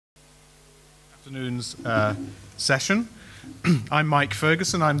Afternoon's session. I'm Mike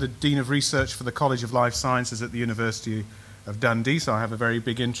Ferguson. I'm the Dean of Research for the College of Life Sciences at the University of Dundee, so I have a very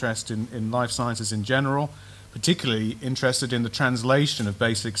big interest in life sciences in general, particularly interested in the translation of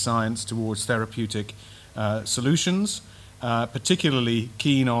basic science towards therapeutic solutions, particularly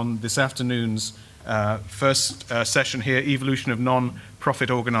keen on this afternoon's first session here, Evolution of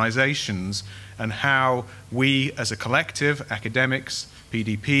Non-Profit Organizations, and how we as a collective, academics,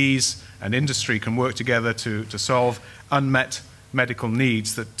 PDPs, and industry can work together to solve unmet medical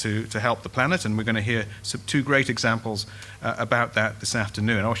needs to help the planet. And we're going to hear two great examples about that this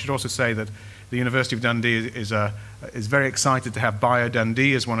afternoon. I should also say that the University of Dundee is very excited to have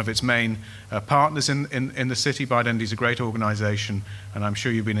BioDundee as one of its main partners in the city. BioDundee is a great organization, and I'm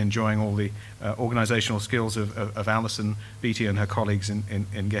sure you've been enjoying all the organizational skills of Alison Beattie and her colleagues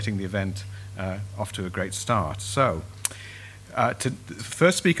in getting the event off to a great start. So, the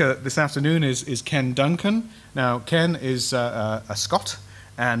first speaker this afternoon is Ken Duncan. Now, Ken is a Scot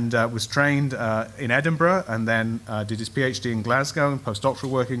and was trained in Edinburgh and then did his PhD in Glasgow and postdoctoral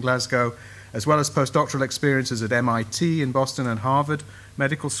work in Glasgow, as well as postdoctoral experiences at MIT in Boston and Harvard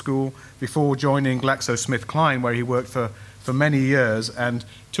Medical School before joining GlaxoSmithKline, where he worked for many years and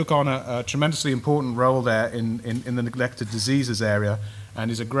took on a tremendously important role there in the neglected diseases area,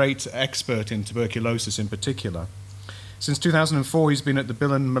 and is a great expert in tuberculosis in particular. Since 2004, he's been at the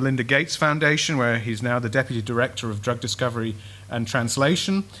Bill and Melinda Gates Foundation, where he's now the Deputy Director of Drug Discovery and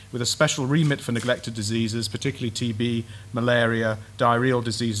Translation, with a special remit for neglected diseases, particularly TB, malaria, diarrheal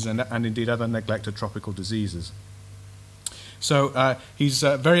diseases, and indeed other neglected tropical diseases. So he's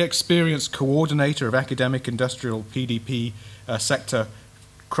a very experienced coordinator of academic, industrial, PDP sector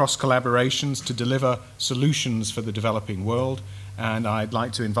cross-collaborations to deliver solutions for the developing world. And I'd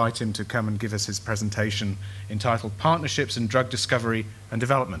like to invite him to come and give us his presentation entitled Partnerships in Drug Discovery and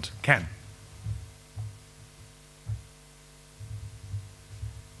Development. Ken.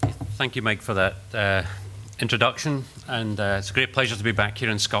 Thank you, Mike, for that introduction. And it's a great pleasure to be back here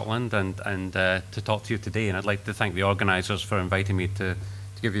in Scotland and to talk to you today. And I'd like to thank the organisers for inviting me to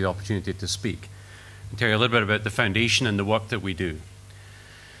give you the opportunity to speak and tell you a little bit about the foundation and the work that we do.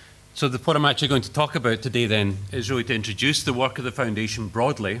 So what I'm actually going to talk about today then is really to introduce the work of the Foundation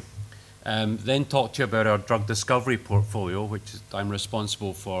broadly, then talk to you about our drug discovery portfolio, which I'm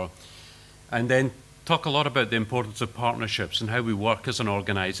responsible for, and then talk a lot about the importance of partnerships and how we work as an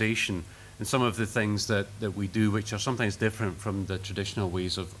organisation and some of the things that we do which are sometimes different from the traditional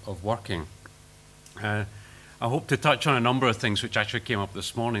ways of working. I hope to touch on a number of things which actually came up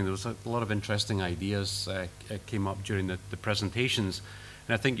this morning. There was a lot of interesting ideas came up during the presentations.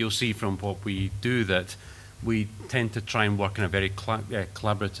 And I think you'll see from what we do that we tend to try and work in a very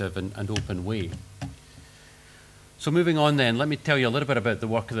collaborative and open way. So moving on then, let me tell you a little bit about the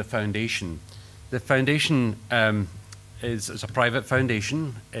work of the Foundation. The Foundation is a private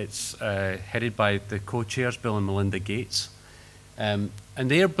foundation. It's headed by the co-chairs, Bill and Melinda Gates. And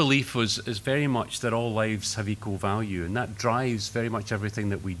their belief is very much that all lives have equal value, and that drives very much everything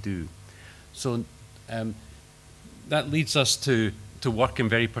that we do. So that leads us to work in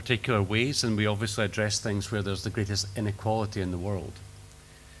very particular ways, and we obviously address things where there's the greatest inequality in the world.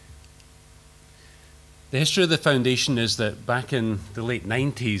 The history of the Foundation is that back in the late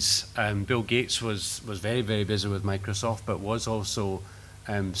 90s, Bill Gates was very, very busy with Microsoft, but was also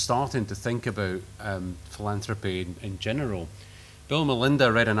starting to think about philanthropy in general. Bill and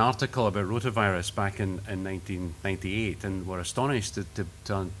Melinda read an article about rotavirus back in 1998 and were astonished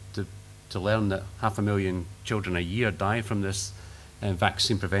to learn that 500,000 children a year die from this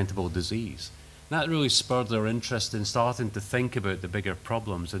vaccine-preventable disease. And that really spurred their interest in starting to think about the bigger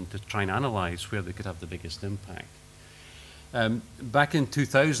problems and to try and analyse where they could have the biggest impact. Back in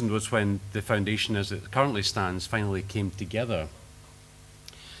 2000 was when the Foundation, as it currently stands, finally came together.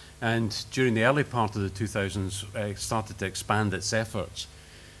 And during the early part of the 2000s, it started to expand its efforts.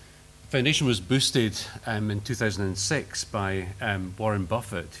 The Foundation was boosted in 2006 by Warren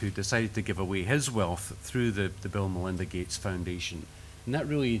Buffett, who decided to give away his wealth through the Bill and Melinda Gates Foundation. And that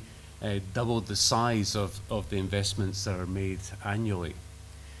really doubled the size of the investments that are made annually.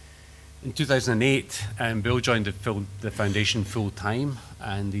 In 2008, Bill joined the Foundation full-time,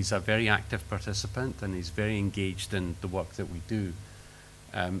 and he's a very active participant, and he's very engaged in the work that we do.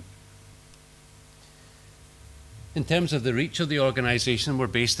 In terms of the reach of the organisation, we're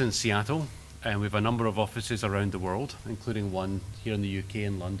based in Seattle, and we have a number of offices around the world, including one here in the UK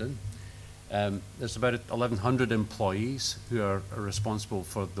in London. There's about 1,100 employees who are responsible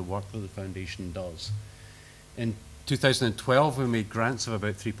for the work that the Foundation does. In 2012, we made grants of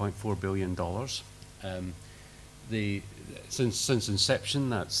about $3.4 billion. since inception,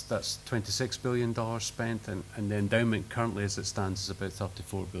 that's $26 billion spent, and the endowment currently, as it stands, is about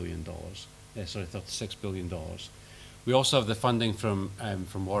 $34 billion. $36 billion. We also have the funding from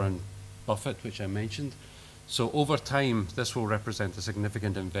Warren Buffett, which I mentioned. So over time, this will represent a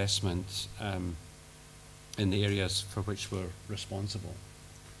significant investment in the areas for which we're responsible.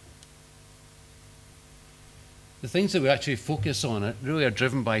 The things that we actually focus on really are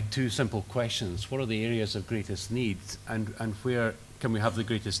driven by two simple questions. What are the areas of greatest need, and where can we have the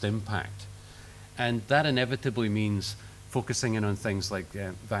greatest impact? And that inevitably means focusing in on things like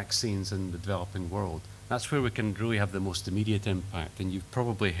vaccines in the developing world. That's where we can really have the most immediate impact. And you've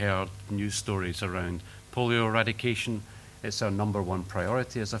probably heard news stories around polio eradication. It's our #1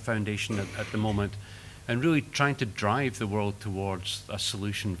 priority as a foundation at the moment, and really trying to drive the world towards a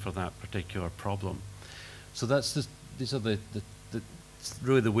solution for that particular problem. So these are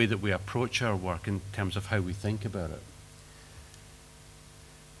really the way that we approach our work in terms of how we think about it.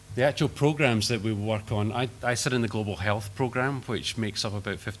 The actual programs that we work on, I sit in the Global Health Program, which makes up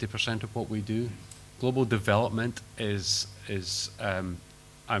about 50% of what we do. Global development is I'm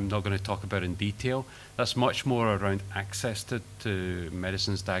not going to talk about in detail. That's much more around access to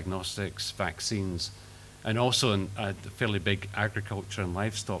medicines, diagnostics, vaccines, and also a fairly big agriculture and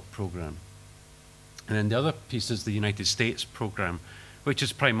livestock program. And then the other piece is the United States program, which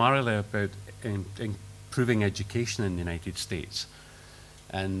is primarily about improving education in the United States.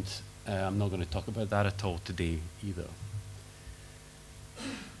 And I'm not going to talk about that at all today either.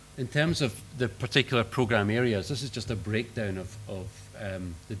 In terms of the particular program areas, this is just a breakdown of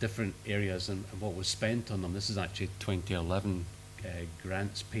the different areas and what was spent on them. This is actually 2011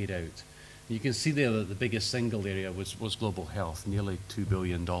 grants paid out. You can see there that the biggest single area was global health, nearly $2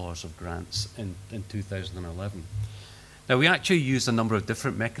 billion of grants in 2011. Now, we actually use a number of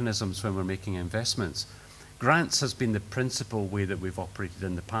different mechanisms when we're making investments. Grants has been the principal way that we've operated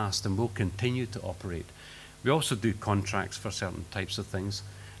in the past and will continue to operate. We also do contracts for certain types of things.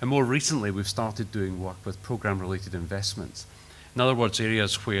 And more recently, we've started doing work with program-related investments. In other words,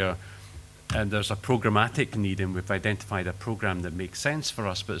 areas where there's a programmatic need and we've identified a program that makes sense for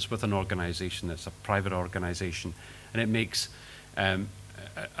us, but it's with an organization that's a private organization, and it makes a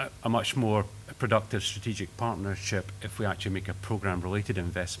much more productive strategic partnership if we actually make a program-related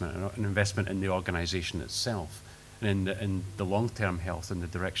investment, an investment in the organization itself, and in the long-term health and the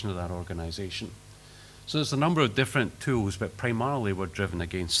direction of that organization. So there's a number of different tools, but primarily we're driven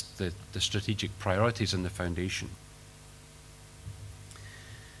against the strategic priorities in the foundation.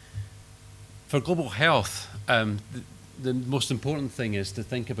 For global health, the most important thing is to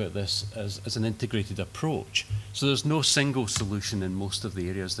think about this as an integrated approach. So there's no single solution in most of the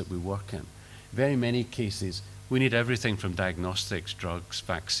areas that we work in. Very many cases, we need everything from diagnostics, drugs,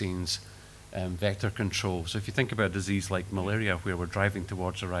 vaccines, vector control. So if you think about a disease like malaria, where we're driving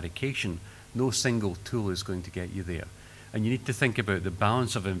towards eradication, no single tool is going to get you there. And you need to think about the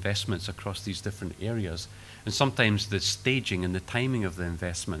balance of investments across these different areas, and sometimes the staging and the timing of the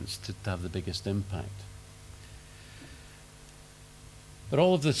investments to have the biggest impact. But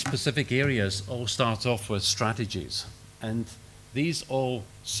all of the specific areas all start off with strategies, and these all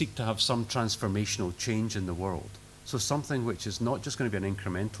seek to have some transformational change in the world. So something which is not just going to be an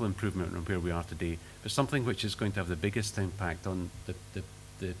incremental improvement on where we are today, but something which is going to have the biggest impact on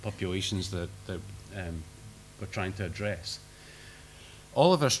the populations that we're trying to address.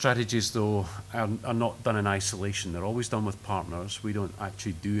 All of our strategies, though, are not done in isolation. They're always done with partners. We don't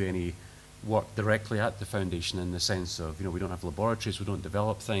actually do any work directly at the foundation in the sense of, we don't have laboratories, we don't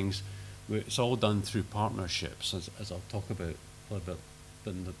develop things. It's all done through partnerships, as I'll talk about a little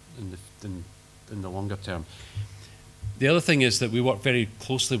bit in the longer term. The other thing is that we work very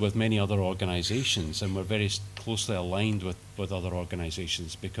closely with many other organizations, and we're very closely aligned with other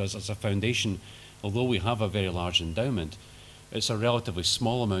organizations, because as a foundation, although we have a very large endowment, it's a relatively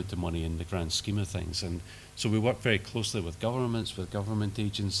small amount of money in the grand scheme of things. And so we work very closely with governments, with government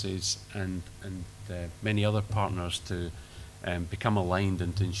agencies, and many other partners to become aligned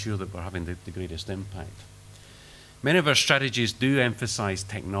and to ensure that we're having the greatest impact. Many of our strategies do emphasize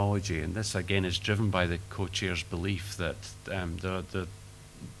technology, and this again is driven by the co-chair's belief that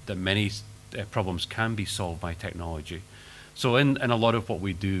that many problems can be solved by technology. So in a lot of what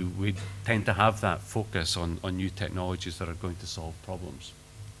we do, we tend to have that focus on new technologies that are going to solve problems.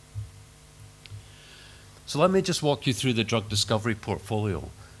 So let me just walk you through the drug discovery portfolio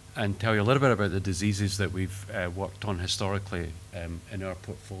and tell you a little bit about the diseases that we've worked on historically in our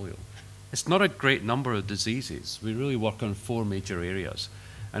portfolio. It's not a great number of diseases. We really work on 4 major areas,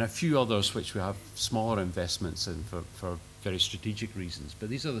 and a few others which we have smaller investments in for very strategic reasons. But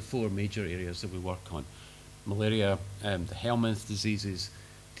these are the 4 major areas that we work on. malaria, the helminth diseases,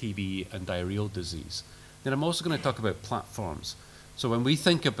 TB, and diarrheal disease. Then I'm also going to talk about platforms. So when we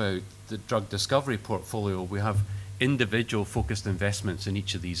think about the drug discovery portfolio, we have individual focused investments in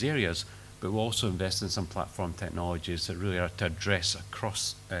each of these areas, but we'll also invest in some platform technologies that really are to address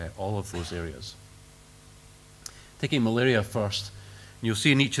across all of those areas. Taking malaria first, you'll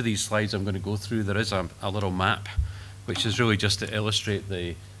see in each of these slides I'm going to go through, there is a little map, which is really just to illustrate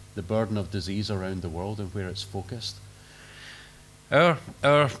the burden of disease around the world and where it's focused.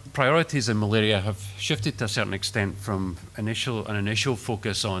 Our priorities in malaria have shifted to a certain extent from an initial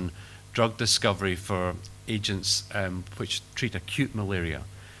focus on drug discovery for agents which treat acute malaria.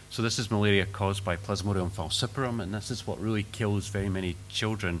 So this is malaria caused by Plasmodium falciparum, and this is what really kills very many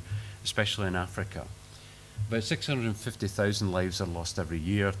children, especially in Africa. About 650,000 lives are lost every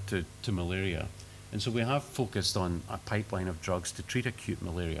year to malaria. And so we have focused on a pipeline of drugs to treat acute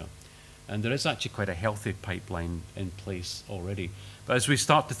malaria. And there is actually quite a healthy pipeline in place already. But as we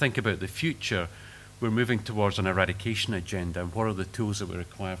start to think about the future, we're moving towards an eradication agenda. And what are the tools that we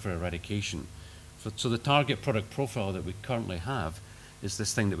require for eradication? So the target product profile that we currently have is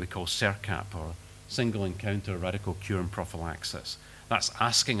this thing that we call SERCAP, or Single Encounter Radical Cure and Prophylaxis. That's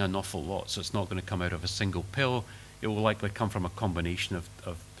asking an awful lot, so it's not going to come out of a single pill. It will likely come from a combination of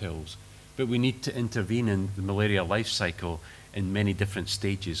pills. But we need to intervene in the malaria life cycle in many different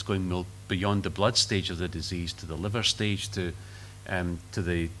stages, going beyond the blood stage of the disease to the liver stage, to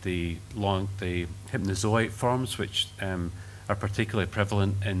the hypnozoite forms, which are particularly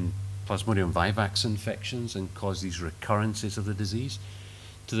prevalent in Plasmodium vivax infections and cause these recurrences of the disease,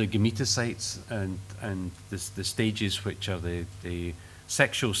 to the gametocytes and the stages which are the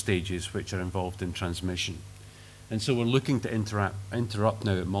sexual stages which are involved in transmission. And so we're looking to interrupt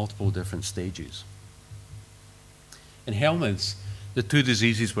now at multiple different stages. In helminths, the two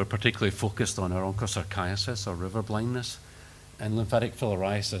diseases we're particularly focused on are onchocerciasis, or river blindness, and lymphatic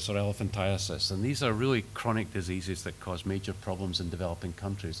filariasis, or elephantiasis. And these are really chronic diseases that cause major problems in developing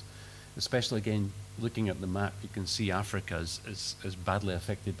countries. Especially, again, looking at the map, you can see Africa is badly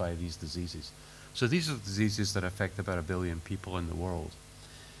affected by these diseases. So these are diseases that affect about 1 billion people in the world.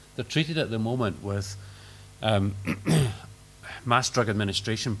 They're treated at the moment with mass drug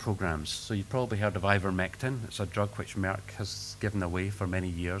administration programs. So you've probably heard of ivermectin. It's a drug which Merck has given away for many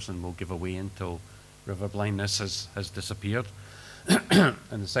years and will give away until river blindness has disappeared. And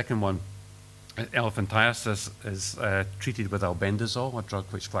the second one, elephantiasis, is treated with albendazole, a drug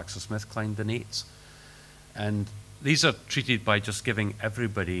which GlaxoSmithKline donates. And these are treated by just giving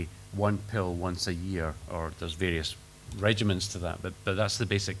everybody one pill once a year, or there's various regimens to that, but that's the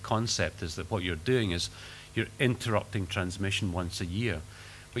basic concept, is that what you're doing is you're interrupting transmission once a year.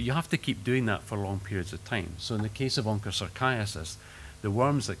 But you have to keep doing that for long periods of time. So in the case of onchocerciasis, the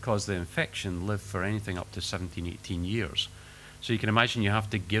worms that cause the infection live for anything up to 17, 18 years. So you can imagine you have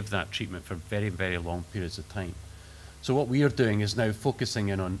to give that treatment for very, very long periods of time. So what we are doing is now focusing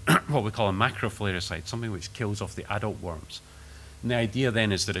in on what we call a macroflaricide, something which kills off the adult worms. And the idea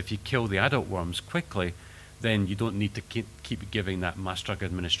then is that if you kill the adult worms quickly, then you don't need to keep giving that mass drug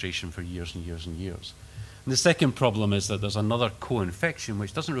administration for years and years and years. And the second problem is that there's another co-infection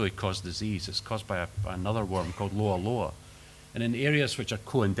which doesn't really cause disease. It's caused by another worm called Loa loa. And in areas which are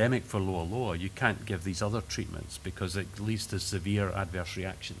co-endemic for Loa loa, you can't give these other treatments because it leads to severe adverse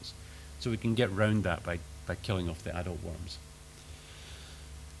reactions. So we can get round that by killing off the adult worms.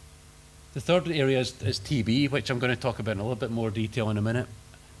 The third area is TB, which I'm going to talk about in a little bit more detail in a minute.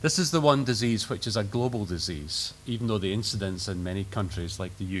 This is the one disease which is a global disease, even though the incidence in many countries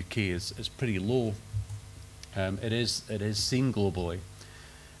like the UK is pretty low. It is seen globally.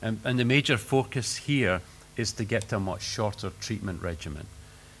 And the major focus here is to get to a much shorter treatment regimen.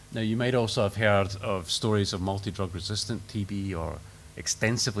 Now, you might also have heard of stories of multi-drug resistant TB, or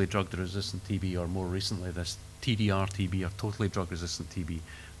extensively drug-resistant TB, or more recently this TDR TB, or totally drug-resistant TB.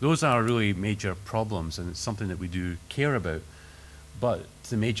 Those are really major problems, and it's something that we do care about. But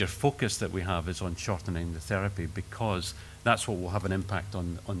the major focus that we have is on shortening the therapy, because that's what will have an impact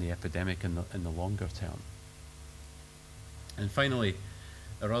on the epidemic in the longer term. And finally,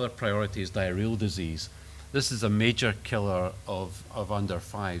 our other priority is diarrheal disease. This is a major killer of under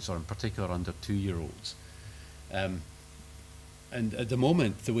 5s, or in particular under 2-year-olds. And at the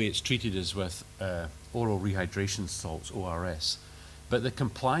moment, the way it's treated is with oral rehydration salts, ORS. But the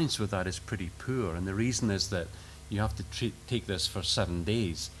compliance with that is pretty poor, and the reason is that you have to take this for 7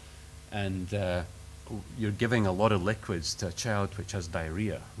 days, and you're giving a lot of liquids to a child which has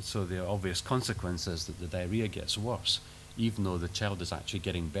diarrhea. So the obvious consequence is that the diarrhea gets worse, even though the child is actually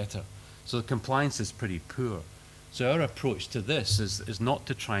getting better. So the compliance is pretty poor. So our approach to this is not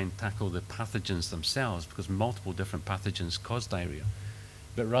to try and tackle the pathogens themselves, because multiple different pathogens cause diarrhea,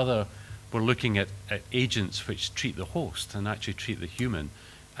 but rather we're looking at agents which treat the host and actually treat the human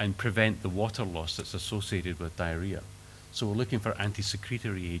and prevent the water loss that's associated with diarrhea. So we're looking for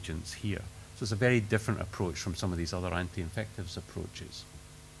anti-secretory agents here. So it's a very different approach from some of these other anti-infectives approaches.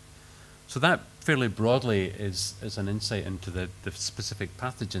 So that fairly broadly is an insight into the specific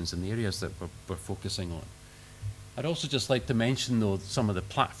pathogens and the areas that we're focusing on. I'd also just like to mention, though, some of the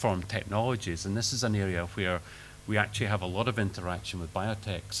platform technologies, and this is an area where we actually have a lot of interaction with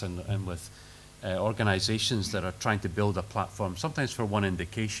biotechs and with organizations that are trying to build a platform, sometimes for one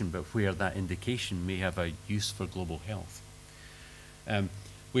indication, but where that indication may have a use for global health.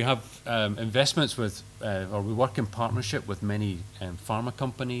 We have investments with, or we work in partnership with many pharma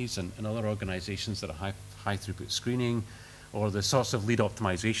companies and other organizations that are high throughput screening, or the sorts of lead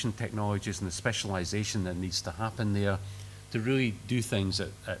optimization technologies and the specialization that needs to happen there to really do things at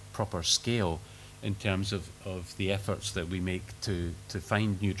proper scale in terms of the efforts that we make to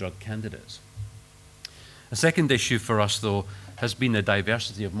find new drug candidates. A second issue for us, though, has been the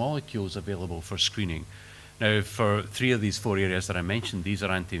diversity of molecules available for screening. Now, for 3 of these 4 areas that I mentioned, these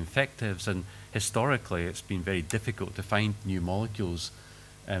are anti-infectives, and historically it's been very difficult to find new molecules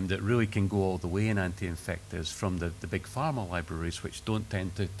that really can go all the way in anti-infectives from the big pharma libraries, which don't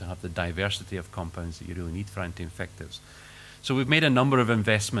tend to have the diversity of compounds that you really need for anti-infectives. So we've made a number of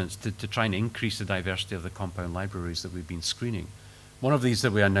investments to try and increase the diversity of the compound libraries that we've been screening. One of these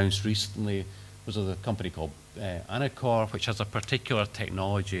that we announced recently was with a company called Anacor, which has a particular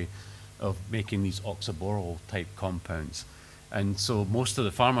technology of making these oxaboryl type compounds. And so most of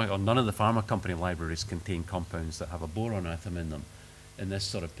the pharma, or none of the pharma company libraries contain compounds that have a boron atom in them in this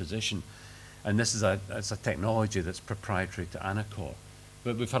sort of position. And this is it's a technology that's proprietary to Anacor.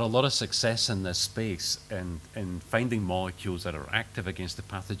 But we've had a lot of success in this space in finding molecules that are active against the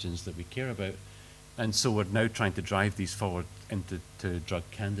pathogens that we care about. And so we're now trying to drive these forward into drug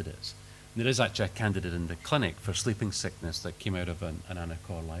candidates. And there is actually a candidate in the clinic for sleeping sickness that came out of an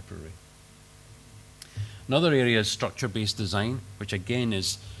Anacor library. Another area is structure-based design, which again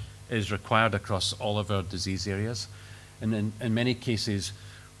is required across all of our disease areas. And in many cases,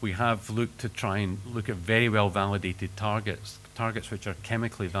 we have looked to try and look at very well-validated targets which are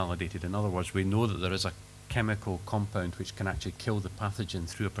chemically validated. In other words, we know that there is a chemical compound which can actually kill the pathogen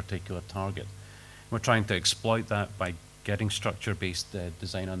through a particular target. We're trying to exploit that by getting structure-based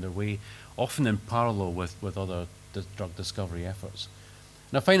design underway, often in parallel with other drug discovery efforts.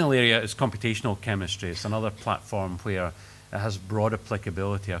 And a final area is computational chemistry. It's another platform where it has broad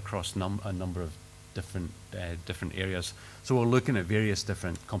applicability across a number of different areas. So we're looking at various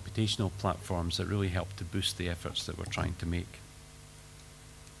different computational platforms that really help to boost the efforts that we're trying to make.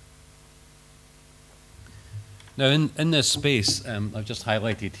 Now, in this space, I've just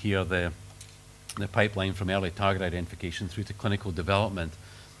highlighted here the pipeline from early target identification through to clinical development.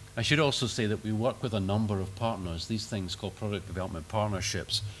 I should also say that we work with a number of partners, these things called product development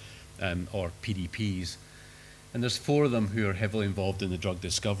partnerships, or PDPs. And there's 4 of them who are heavily involved in the drug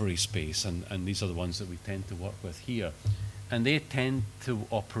discovery space, and these are the ones that we tend to work with here. And they tend to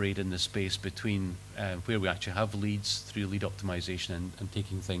operate in the space between where we actually have leads through lead optimization and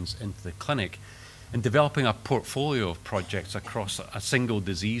taking things into the clinic, and developing a portfolio of projects across a single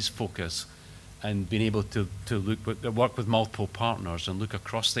disease focus, and being able to work with multiple partners and look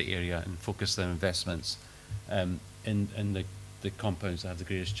across the area and focus their investments in the compounds that have the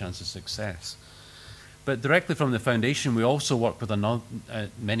greatest chance of success. But directly from the foundation, we also work with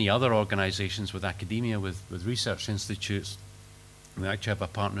many other organizations, with academia, with research institutes. We actually have a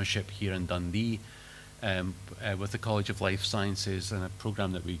partnership here in Dundee with the College of Life Sciences, and a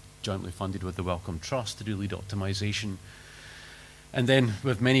program that we jointly funded with the Wellcome Trust to do lead optimization. And then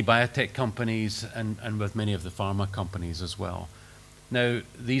with many biotech companies and with many of the pharma companies as well. Now,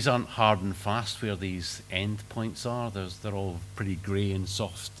 these aren't hard and fast where these endpoints are. They're all pretty grey and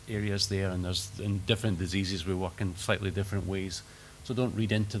soft areas there, and in different diseases we work in slightly different ways. So don't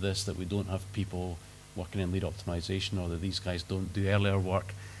read into this that we don't have people working in lead optimization, or that these guys don't do earlier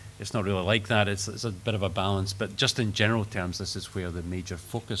work. It's not really like that. It's a bit of a balance, but just in general terms, this is where the major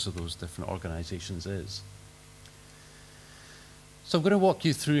focus of those different organizations is. So I'm going to walk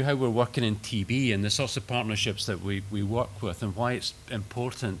you through how we're working in TB and the sorts of partnerships that we work with, and why it's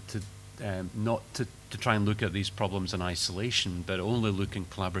important to not to try and look at these problems in isolation, but only look in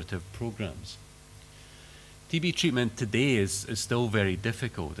collaborative programs. TB treatment today is still very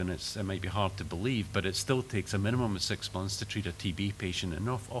difficult, and it might be hard to believe, but it still takes a minimum of 6 months to treat a TB patient, and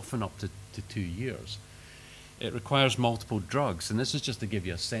often up to 2 years. it requires multiple drugs. And this is just to give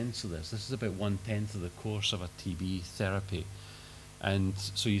you a sense of this. This is about 1/10 of the course of a TB therapy. And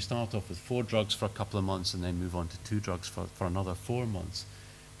so you start off with 4 drugs for a couple of months and then move on to 2 drugs for another 4 months.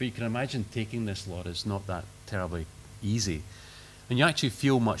 But you can imagine taking this lot is not that terribly easy. And you actually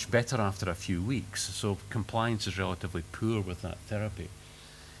feel much better after a few weeks. So compliance is relatively poor with that therapy.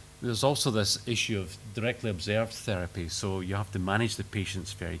 There's also this issue of directly observed therapy. So you have to manage the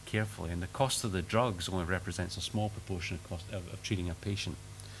patients very carefully. And the cost of the drugs only represents a small proportion of cost of treating a patient.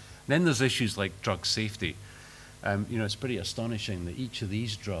 And then there's issues like drug safety. You know, it's pretty astonishing that each of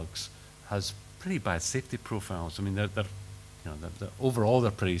these drugs has pretty bad safety profiles. I mean, overall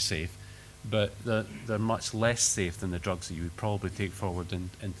they're pretty safe, but they're much less safe than the drugs that you would probably take forward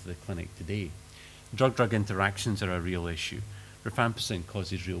into the clinic today. Drug-drug interactions are a real issue. Rifampicin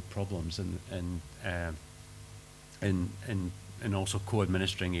causes real problems in also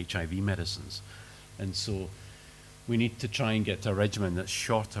co-administering HIV medicines. And so we need to try and get to a regimen that's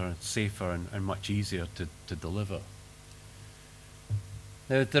shorter, safer, and much easier to deliver.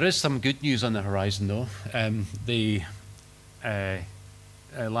 Now, there is some good news on the horizon, though.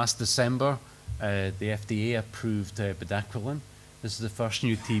 Last December, the FDA approved bedaquiline. This is the first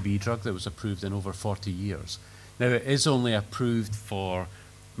new TB drug that was approved in over 40 years. Now, it is only approved for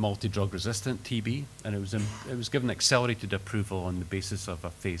multi-drug resistant TB, and it was given accelerated approval on the basis of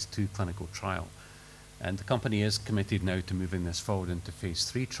a phase 2 clinical trial. And the company is committed now to moving this forward into phase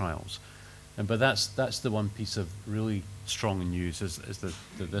 3 trials. But that's the one piece of really strong news is that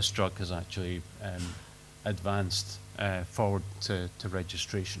this drug has actually advanced forward to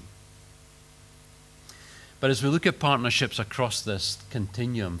registration. But as we look at partnerships across this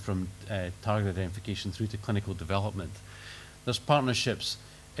continuum from target identification through to clinical development, there's partnerships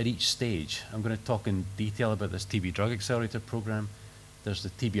at each stage. I'm going to talk in detail about this TB Drug Accelerator program. There's the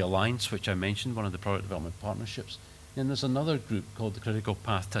TB Alliance, which I mentioned, one of the product development partnerships. And there's another group called the Critical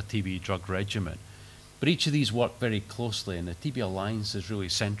Path to a TB Drug Regimen. But each of these work very closely, and the TB Alliance is really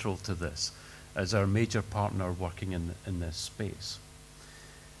central to this as our major partner working in this space.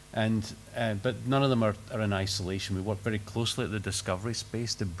 But none of them are in isolation. We work very closely at the discovery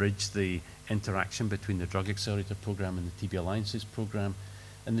space to bridge the interaction between the Drug Accelerator program and the TB Alliances program.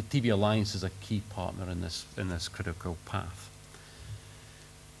 And the TB Alliance is a key partner in this critical path.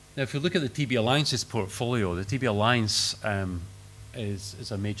 Now, if you look at the TB Alliance's portfolio, the TB Alliance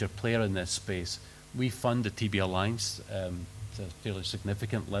is a major player in this space. We fund the TB Alliance to a fairly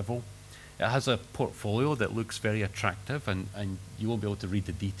significant level. It has a portfolio that looks very attractive, and you will be able to read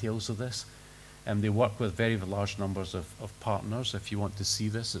the details of this. They work with very large numbers of partners. If you want to see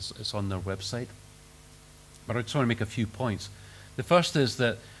this, it's on their website. But I just want to make a few points. The first is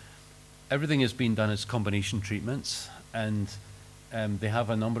that everything is being done as combination treatments, and they have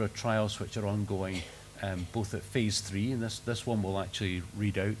a number of trials which are ongoing, both at phase 3, and this one will actually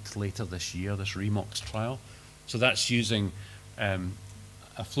read out later this year, this REMOX trial. So that's using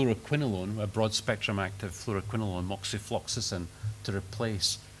a fluoroquinolone, a broad-spectrum active fluoroquinolone, moxifloxacin, to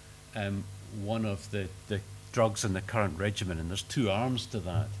replace one of the drugs in the current regimen. And there's 2 arms to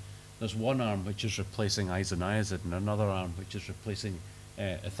that. There's one arm which is replacing isoniazid, and another arm which is replacing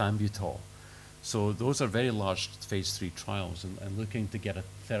ethambutol. So those are very large phase 3 trials, and looking to get a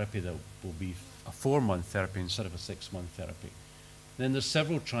therapy that will be a 4-month therapy instead of a 6-month therapy. And then there's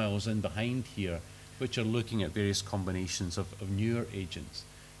several trials in behind here which are looking at various combinations of newer agents.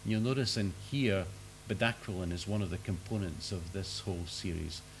 And you'll notice in here, bedaquiline is one of the components of this whole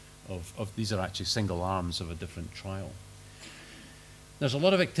series of these are actually single arms of a different trial. There's a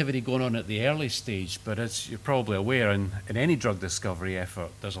lot of activity going on at the early stage, but as you're probably aware, in any drug discovery effort,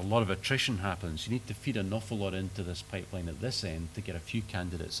 there's a lot of attrition happens. You need to feed an awful lot into this pipeline at this end to get a few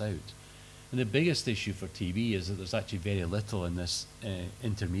candidates out. And the biggest issue for TB is that there's actually very little in this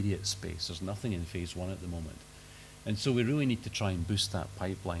intermediate space. There's nothing in phase 1 at the moment. And so we really need to try and boost that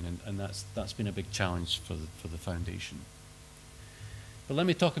pipeline, and that's been a big challenge for the foundation. But let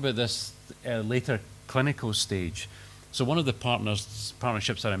me talk about this later clinical stage. So one of the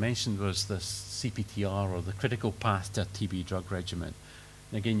partnerships that I mentioned was this CPTR, or the Critical Path to a TB Drug Regimen.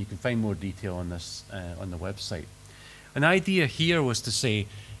 And again, you can find more detail on this on the website. And the idea here was to say,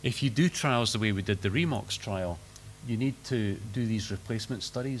 if you do trials the way we did the REMOX trial, you need to do these replacement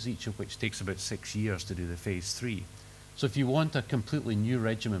studies, each of which takes about 6 years to do the phase 3. So if you want a completely new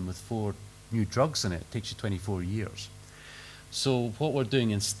regimen with 4 new drugs in it, it takes you 24 years. So what we're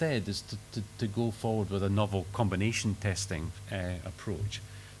doing instead is to go forward with a novel combination testing approach,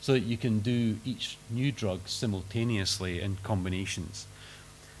 so that you can do each new drug simultaneously in combinations.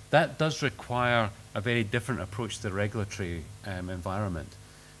 That does require a very different approach to the regulatory environment,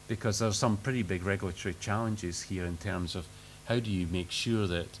 because there's some pretty big regulatory challenges here in terms of how do you make sure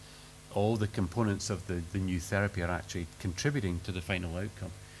that all the components of the new therapy are actually contributing to the final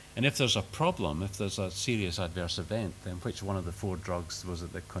outcome. And if there's a problem, if there's a serious adverse event, then which one of the 4 drugs was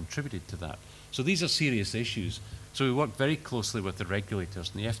it that contributed to that? So these are serious issues. So we work very closely with the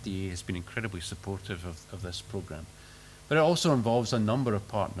regulators, and the FDA has been incredibly supportive of this program. But it also involves a number of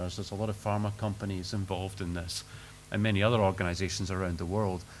partners. There's a lot of pharma companies involved in this, and many other organizations around the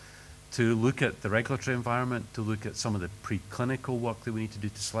world, to look at the regulatory environment, to look at some of the preclinical work that we need to do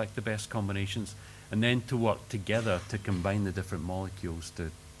to select the best combinations, and then to work together to combine the different molecules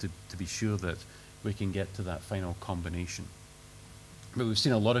to be sure that we can get to that final combination. But we've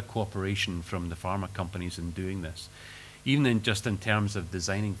seen a lot of cooperation from the pharma companies in doing this, even in terms of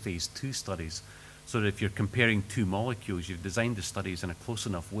designing phase 2 studies, so that if you're comparing 2 molecules, you've designed the studies in a close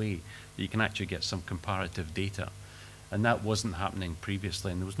enough way that you can actually get some comparative data. And that wasn't happening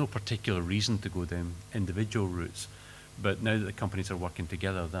previously, and there was no particular reason to go down individual routes. But now that the companies are working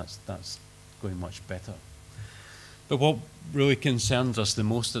together, that's going much better. But what really concerns us the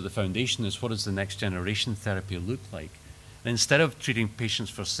most at the Foundation is, what does the next generation therapy look like? And instead of treating patients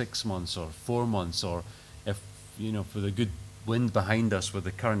for 6 months or 4 months, or if, for the good wind behind us with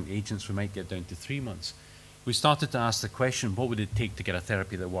the current agents, we might get down to 3 months, we started to ask the question, what would it take to get a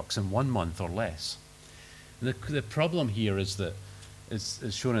therapy that works in 1 month or less? And the problem here is that, is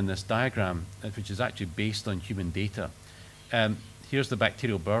shown in this diagram, which is actually based on human data. Here's the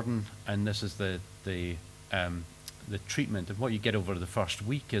bacterial burden, and this is the treatment. And what you get over the first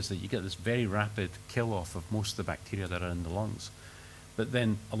week is that you get this very rapid kill-off of most of the bacteria that are in the lungs. But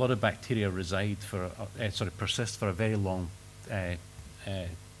then a lot of bacteria persist for a very long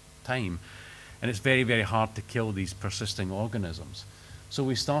time. And it's very, very hard to kill these persisting organisms. So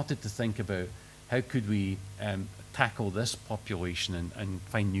we started to think about, how could we tackle this population and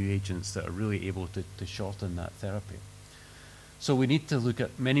find new agents that are really able to shorten that therapy? So we need to look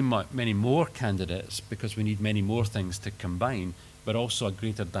at many more candidates, because we need many more things to combine, but also a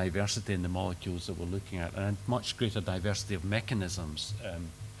greater diversity in the molecules that we're looking at, and a much greater diversity of mechanisms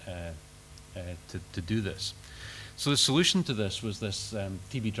to do this. So the solution to this was this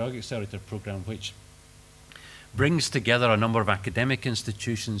TB Drug Accelerator program, which brings together a number of academic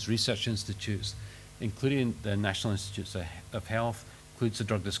institutions, research institutes, including the National Institutes of Health, includes the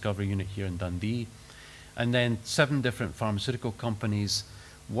Drug Discovery Unit here in Dundee, and then 7 different pharmaceutical companies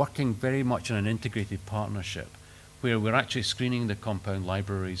working very much in an integrated partnership, where we're actually screening the compound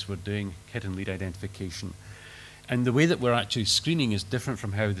libraries, we're doing hit and lead identification. And the way that we're actually screening is different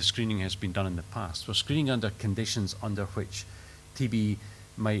from how the screening has been done in the past. We're screening under conditions under which the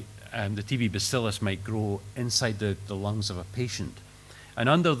TB bacillus might grow inside the lungs of a patient. And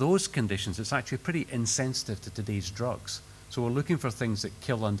under those conditions, it's actually pretty insensitive to today's drugs. So we're looking for things that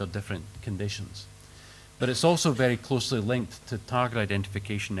kill under different conditions. But it's also very closely linked to target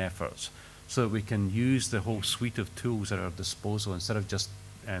identification efforts, so that we can use the whole suite of tools at our disposal instead of just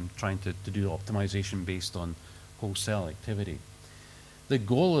trying to do optimization based on whole cell activity. The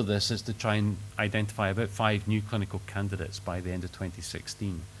goal of this is to try and identify about 5 new clinical candidates by the end of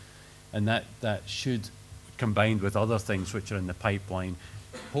 2016. And that should, combined with other things which are in the pipeline,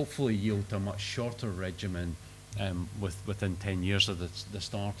 hopefully yield a much shorter regimen within 10 years of the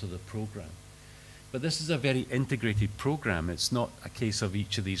start of the program. But this is a very integrated program. It's not a case of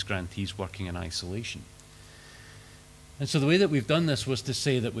each of these grantees working in isolation. And so the way that we've done this was to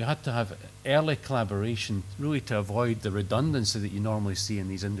say that we had to have early collaboration, really to avoid the redundancy that you normally see in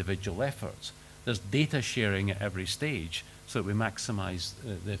these individual efforts. There's data sharing at every stage so that we maximize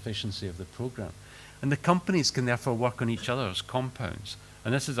the efficiency of the program. And the companies can therefore work on each other's compounds.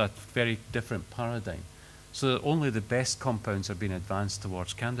 And this is a very different paradigm, so that only the best compounds are being advanced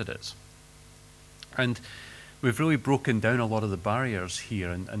towards candidates. And we've really broken down a lot of the barriers here,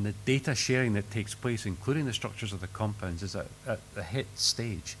 and the data sharing that takes place, including the structures of the compounds, is at the hit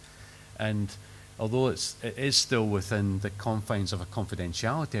stage. And although it is still within the confines of a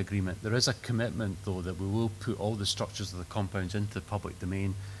confidentiality agreement, there is a commitment, though, that we will put all the structures of the compounds into the public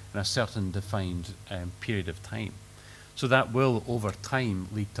domain in a certain defined period of time. So that will, over time,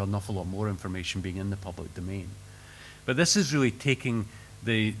 lead to an awful lot more information being in the public domain. But this is really taking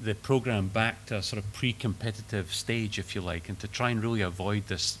the program back to a sort of pre-competitive stage, if you like, and to try and really avoid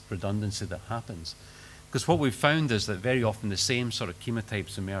this redundancy that happens. Because what we've found is that very often the same sort of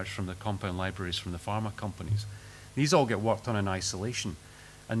chemotypes emerge from the compound libraries from the pharma companies. These all get worked on in isolation.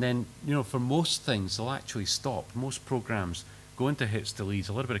 And then, for most things, they'll actually stop. Most programs go into hits to leads,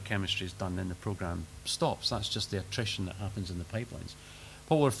 a little bit of chemistry is done, then the program stops. That's just the attrition that happens in the pipelines.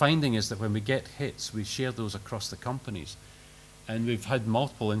 What we're finding is that when we get hits, we share those across the companies. And we've had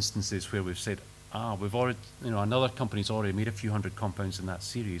multiple instances where we've said, we've already, another company's already made a few hundred compounds in that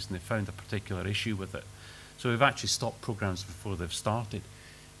series and they found a particular issue with it. So we've actually stopped programs before they've started.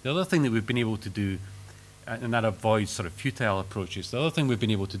 The other thing that we've been able to do, and that avoids sort of futile approaches, the other thing we've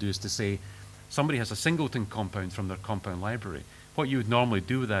been able to do is to say, somebody has a singleton compound from their compound library. What you would normally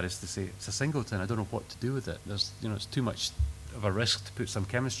do with that is to say, it's a singleton, I don't know what to do with it. It's too much of a risk to put some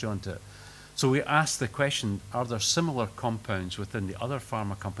chemistry onto it. So we asked the question, are there similar compounds within the other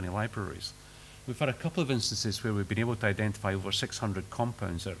pharma company libraries? We've had a couple of instances where we've been able to identify over 600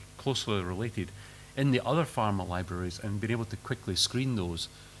 compounds that are closely related in the other pharma libraries and been able to quickly screen those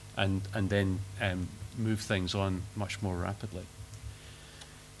and then move things on much more rapidly.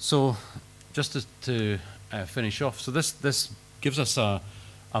 So just to finish off, so this gives us a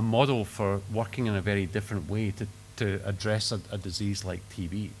model for working in a very different way to address a disease like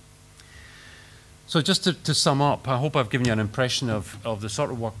TB. So just to sum up, I hope I've given you an impression of the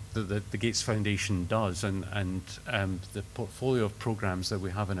sort of work that the Gates Foundation does and the portfolio of programs that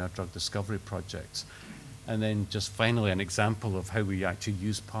we have in our drug discovery projects. And then just finally an example of how we actually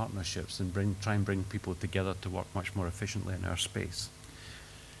use partnerships and try and bring people together to work much more efficiently in our space.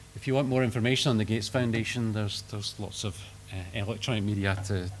 If you want more information on the Gates Foundation, there's lots of electronic media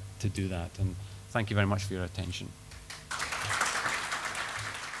to do that. And thank you very much for your attention.